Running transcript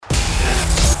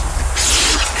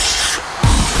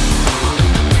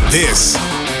This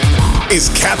is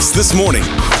Caps This Morning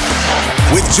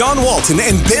with John Walton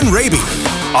and Ben Raby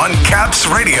on Caps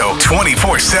Radio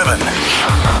 24/7.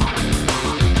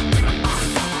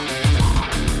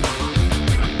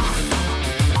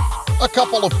 A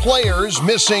couple of players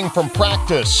missing from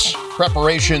practice.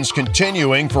 Preparations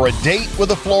continuing for a date with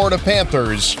the Florida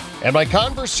Panthers. And my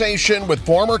conversation with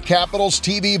former Capitals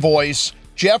TV voice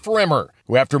Jeff Rimmer,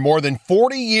 who after more than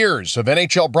 40 years of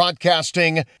NHL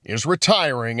broadcasting is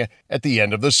retiring at the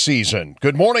end of the season.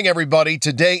 Good morning, everybody.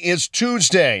 Today is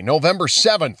Tuesday, November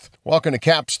 7th. Welcome to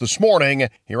Caps This Morning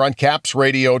here on Caps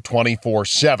Radio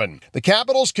 24/7. The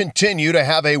Capitals continue to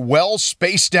have a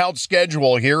well-spaced-out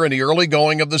schedule here in the early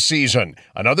going of the season.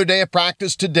 Another day of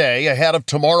practice today ahead of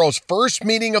tomorrow's first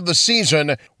meeting of the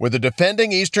season with the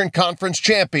defending Eastern Conference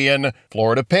champion,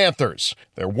 Florida Panthers.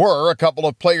 There were a couple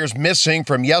of players missing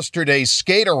from yesterday's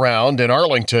skate-around in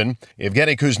Arlington.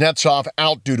 Evgeny Kuznetsov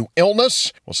out due to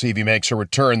illness. We'll see if he makes a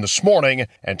return this morning.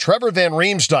 And Trevor Van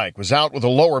Riemsdyk was out with a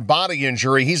lower body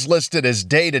injury. He's listed as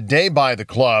day-to-day by the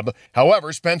club.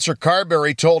 However, Spencer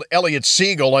Carberry told Elliot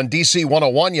Siegel on DC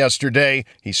 101 yesterday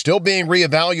he's still being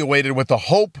reevaluated with the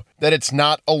hope that it's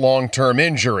not a long-term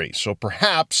injury. So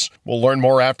perhaps we'll learn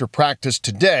more after practice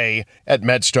today at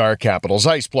MedStar Capitals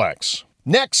Iceplex.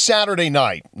 Next Saturday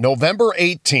night, November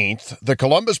 18th, the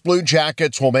Columbus Blue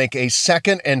Jackets will make a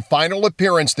second and final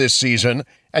appearance this season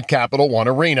at Capital One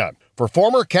Arena. For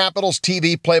former Capitals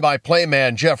TV play-by-play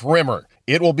man Jeff Rimmer,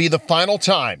 it will be the final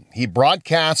time he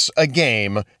broadcasts a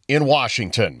game in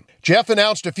Washington. Jeff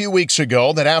announced a few weeks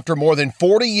ago that after more than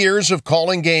 40 years of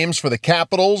calling games for the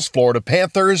Capitals, Florida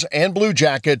Panthers, and Blue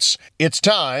Jackets, it's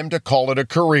time to call it a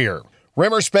career.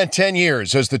 Rimmer spent 10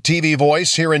 years as the TV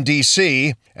voice here in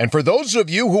D.C., and for those of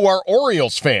you who are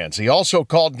Orioles fans, he also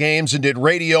called games and did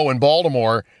radio in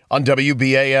Baltimore on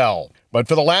WBAL. But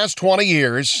for the last 20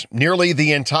 years, nearly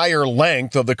the entire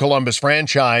length of the Columbus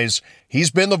franchise,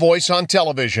 he's been the voice on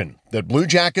television that Blue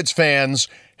Jackets fans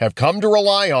have come to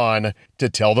rely on to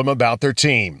tell them about their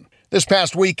team. This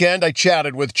past weekend, I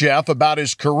chatted with Jeff about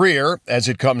his career as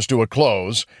it comes to a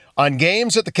close, on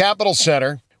games at the Capitol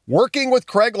Center, working with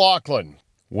Craig Laughlin,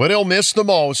 what he'll miss the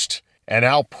most, and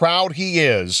how proud he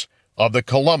is of the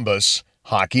Columbus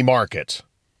hockey market.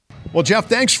 Well, Jeff,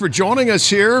 thanks for joining us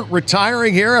here,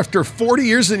 retiring here after 40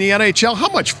 years in the NHL. How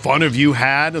much fun have you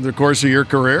had in the course of your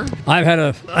career? I've had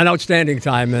an outstanding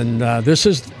time, and this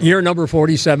is year number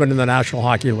 47 in the National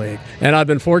Hockey League. And I've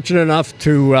been fortunate enough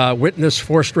to witness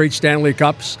 4 straight Stanley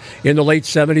Cups in the late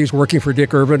 70s, working for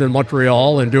Dick Irvin in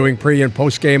Montreal and doing pre- and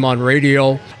post-game on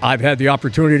radio. I've had the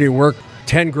opportunity to work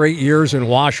 10 great years in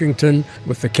Washington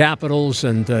with the Capitals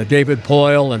and David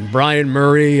Poile and Brian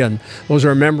Murray, and those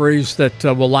are memories that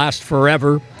will last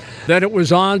forever. Then it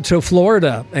was on to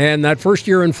Florida, and that first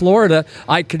year in Florida,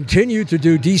 I continued to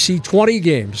do DC 20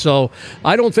 games. So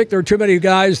I don't think there are too many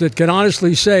guys that can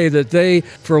honestly say that they,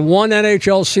 for one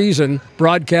NHL season,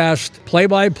 broadcast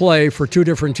play-by-play for 2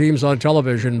 different teams on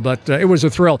television, but it was a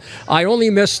thrill. I only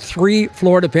missed 3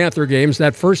 Florida Panther games.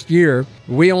 That first year,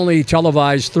 we only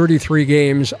televised 33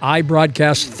 games. I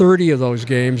broadcast 30 of those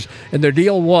games, and the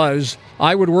deal was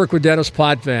I would work with Dennis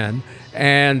Potvin,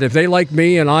 and if they like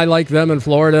me and I like them in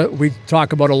Florida, we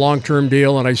talk about a long-term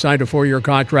deal, and I signed a 4-year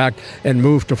contract and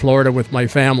moved to Florida with my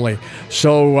family.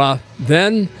 So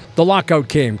then the lockout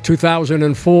came,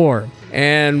 2004,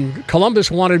 and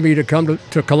Columbus wanted me to come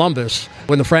to Columbus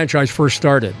when the franchise first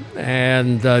started.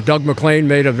 And Doug MacLean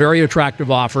made a very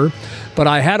attractive offer, but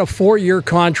I had a 4-year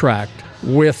contract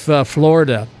with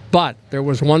Florida. But there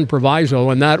was one proviso,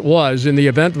 and that was in the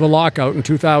event of a lockout in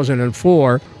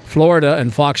 2004, Florida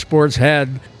and Fox Sports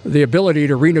had the ability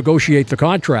to renegotiate the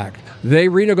contract. They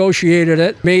renegotiated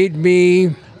it, made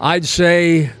me, I'd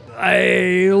say,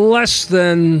 a less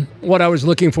than what I was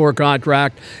looking for a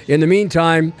contract. In the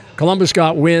meantime, Columbus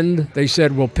got wind. They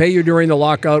said, we'll pay you during the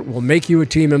lockout. We'll make you a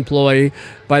team employee.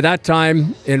 By that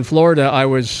time in Florida, I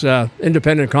was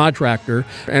independent contractor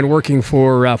and working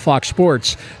for Fox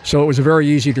Sports. So it was a very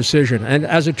easy decision. And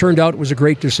as it turned out, it was a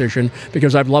great decision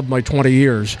because I've loved my 20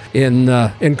 years in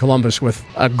Columbus with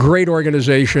a great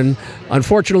organization.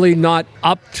 Unfortunately, not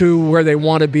up to where they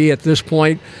want to be at this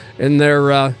point in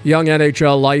their young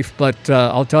NHL life, but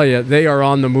I'll tell you, they are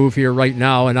on the move here right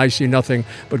now, and I see nothing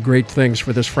but great things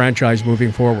for this franchise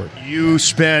moving forward. You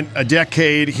spent a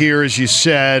decade here, as you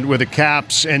said, with the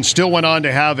Caps, and still went on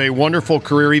to have a wonderful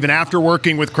career even after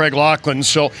working with Craig Laughlin.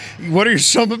 So what are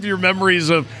some of your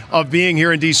memories of being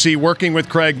here in D.C., working with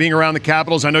Craig, being around the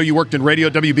Capitals? I know you worked in radio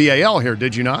WBAL here,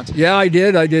 did you not? Yeah, I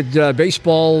did. I did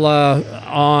baseball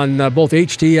on both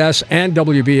HTS and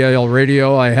WBAL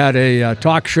radio. I had a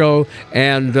talk show show,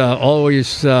 and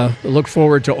always look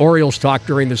forward to Orioles talk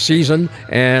during the season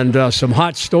and some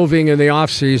hot stoving in the off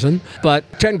season. But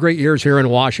 10 great years here in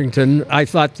Washington. I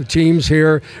thought the teams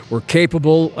here were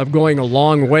capable of going a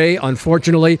long way.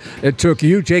 Unfortunately, it took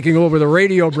you taking over the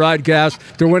radio broadcast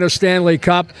to win a Stanley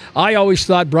Cup. I always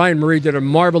thought Brian Murray did a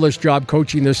marvelous job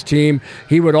coaching this team.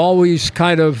 He would always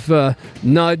kind of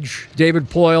nudge David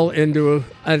Poile into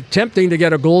attempting to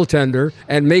get a goaltender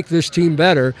and make this team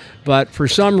better, but for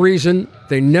some reason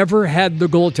they never had the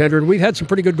goaltender. And we've had some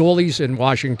pretty good goalies in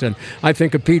Washington. I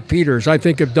think of Pete Peters. I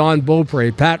think of Don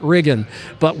Beaupre, Pat Riggin.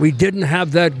 But we didn't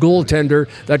have that goaltender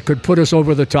that could put us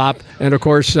over the top. And, of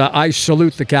course, I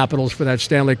salute the Capitals for that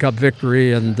Stanley Cup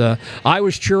victory. And I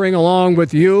was cheering along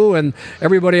with you and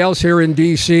everybody else here in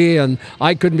D.C., and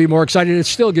I couldn't be more excited. It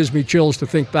still gives me chills to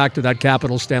think back to that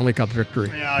Capitals Stanley Cup victory.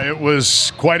 Yeah, it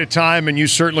was quite a time, and you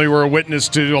certainly were a witness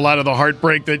to a lot of the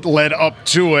heartbreak that led up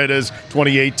to it as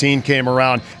 2018 came around.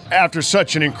 After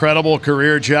such an incredible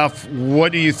career, Jeff,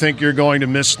 what do you think you're going to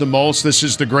miss the most? This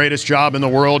is the greatest job in the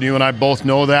world. You and I both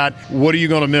know that. What are you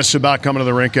going to miss about coming to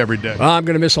the rink every day? I'm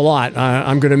going to miss a lot.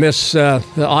 I'm going to miss,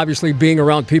 obviously, being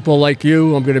around people like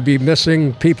you. I'm going to be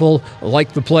missing people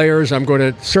like the players. I'm going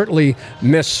to certainly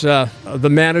miss the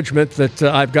management that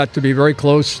I've got to be very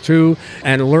close to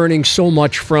and learning so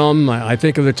much from. I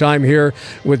think of the time here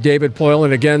with David Poile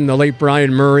and, again, the late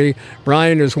Brian Murray.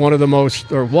 Brian is one of the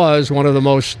most, or was one of the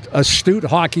most astute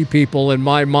hockey people in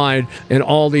my mind in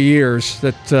all the years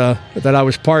that I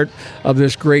was part of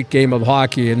this great game of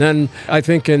hockey. And then I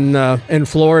think in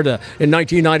Florida in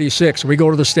 1996, we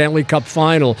go to the Stanley Cup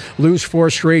final, lose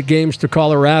 4 straight games to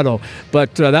Colorado.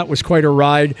 But that was quite a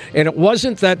ride. And it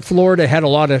wasn't that Florida had a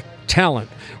lot of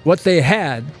talent. What they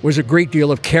had was a great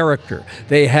deal of character.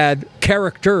 They had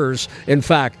characters, in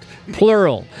fact,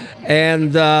 plural.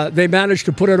 And they managed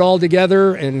to put it all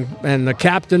together. And the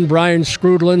captain, Brian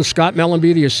Scrudlin, Scott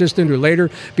Mellenby, the assistant, who later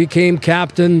became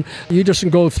captain. You just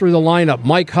go through the lineup.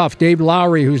 Mike Huff, Dave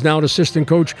Lowry, who's now an assistant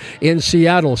coach in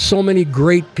Seattle. So many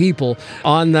great people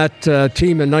on that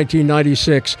team in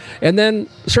 1996. And then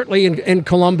certainly in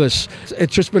Columbus,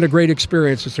 it's just been a great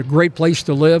experience. It's a great place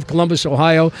to live, Columbus,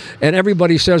 Ohio. And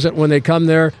everybody says it when they come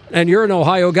there. And you're an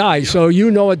Ohio guy, so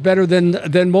you know it better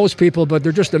than most people, but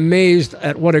they're just amazed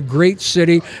at what a great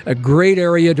city, a great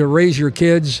area to raise your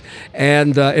kids,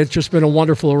 and it's just been a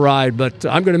wonderful ride. But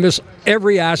I'm going to miss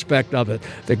every aspect of it.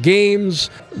 The games,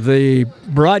 the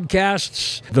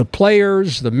broadcasts, the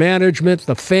players, the management,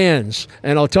 the fans.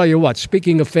 And I'll tell you what,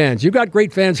 speaking of fans, you've got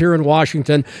great fans here in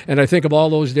Washington, and I think of all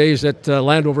those days at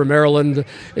Landover, Maryland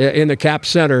in the Cap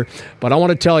Center. But I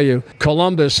want to tell you,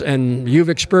 Columbus, and you've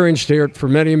experienced here for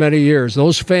many, many years,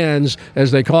 those fans,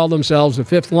 as they call themselves the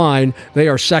fifth line, they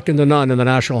are second to none in the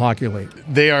National Hockey League.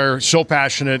 They are so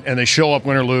passionate, and they show up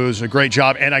win or lose. A great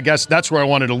job. And I guess that's where I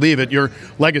wanted to leave it, your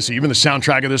legacy. You've been the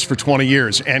soundtrack of this for 20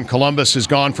 years, and Columbus has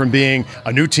gone from being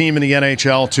a new team in the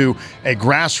NHL to a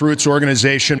grassroots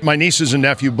organization. My nieces and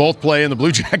nephew both play in the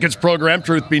Blue Jackets program,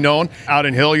 truth be known, out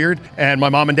in Hilliard, and my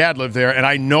mom and dad live there, and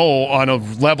I know on a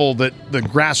level that the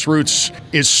grassroots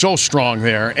is so strong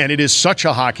there, and it is such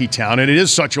a hockey town, and it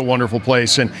is such a wonderful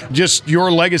place, and just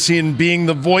your legacy in being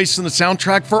the voice and the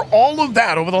soundtrack for all of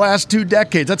that over the last 2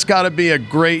 decades, that's got to be a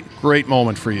great, great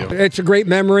moment for you. It's a great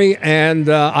memory, and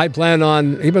I plan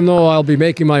on, even though I'll be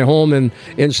making my home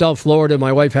in South Florida,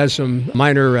 my wife has some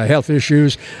minor health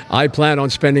issues, I plan on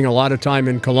spending a lot of time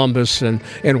in Columbus and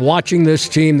watching this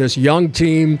team, this young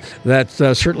team that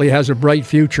certainly has a bright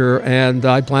future, and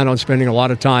I plan on spending a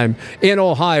lot of time in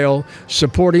Ohio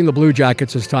supporting the Blue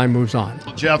Jackets as time moves on.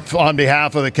 Jeff, on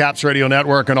behalf of the Caps Radio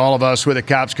Network and all of us with the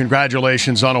Caps,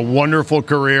 congratulations on a wonderful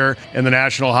career in the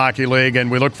National Hockey League,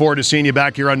 and we look forward to seeing you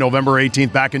back here on November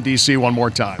 18th, back in D.C. one more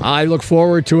time. I look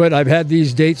forward to it. I've had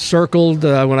these dates circled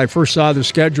when I first saw the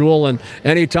schedule, and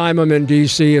anytime I'm in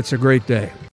D.C., it's a great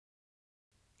day.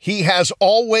 He has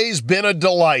always been a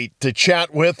delight to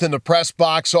chat with in the press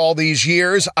box all these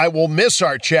years. I will miss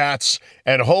our chats,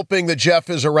 and hoping that Jeff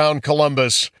is around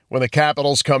Columbus when the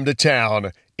Capitals come to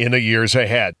town in the years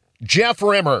ahead. Jeff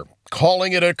Rimmer,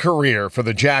 calling it a career for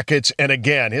the Jackets, and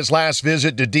again, his last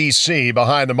visit to D.C.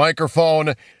 behind the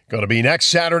microphone going to be next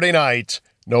Saturday night,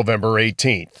 November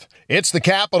 18th. It's the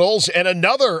Capitals and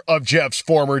another of Jeff's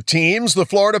former teams, the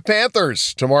Florida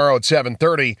Panthers. Tomorrow at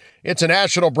 7:30, it's a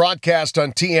national broadcast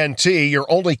on TNT, your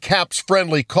only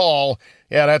Caps-friendly call.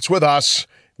 Yeah, that's with us.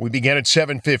 We begin at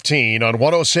 7:15 on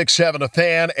 106.7 The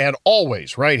Fan, and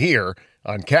always right here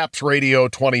on Caps Radio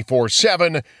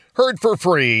 24/7, heard for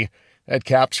free at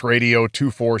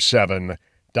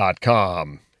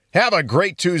capsradio247.com. Have a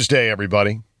great Tuesday,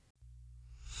 everybody.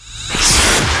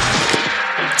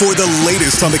 for the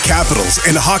latest on the Capitals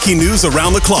and hockey news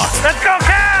around the clock. Let's go,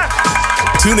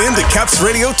 Caps! Tune in to Caps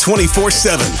Radio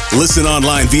 24/7. Listen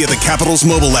online via the Capitals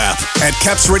mobile app at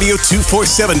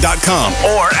capsradio247.com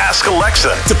or ask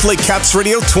Alexa to play Caps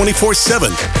Radio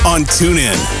 24/7 on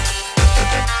TuneIn.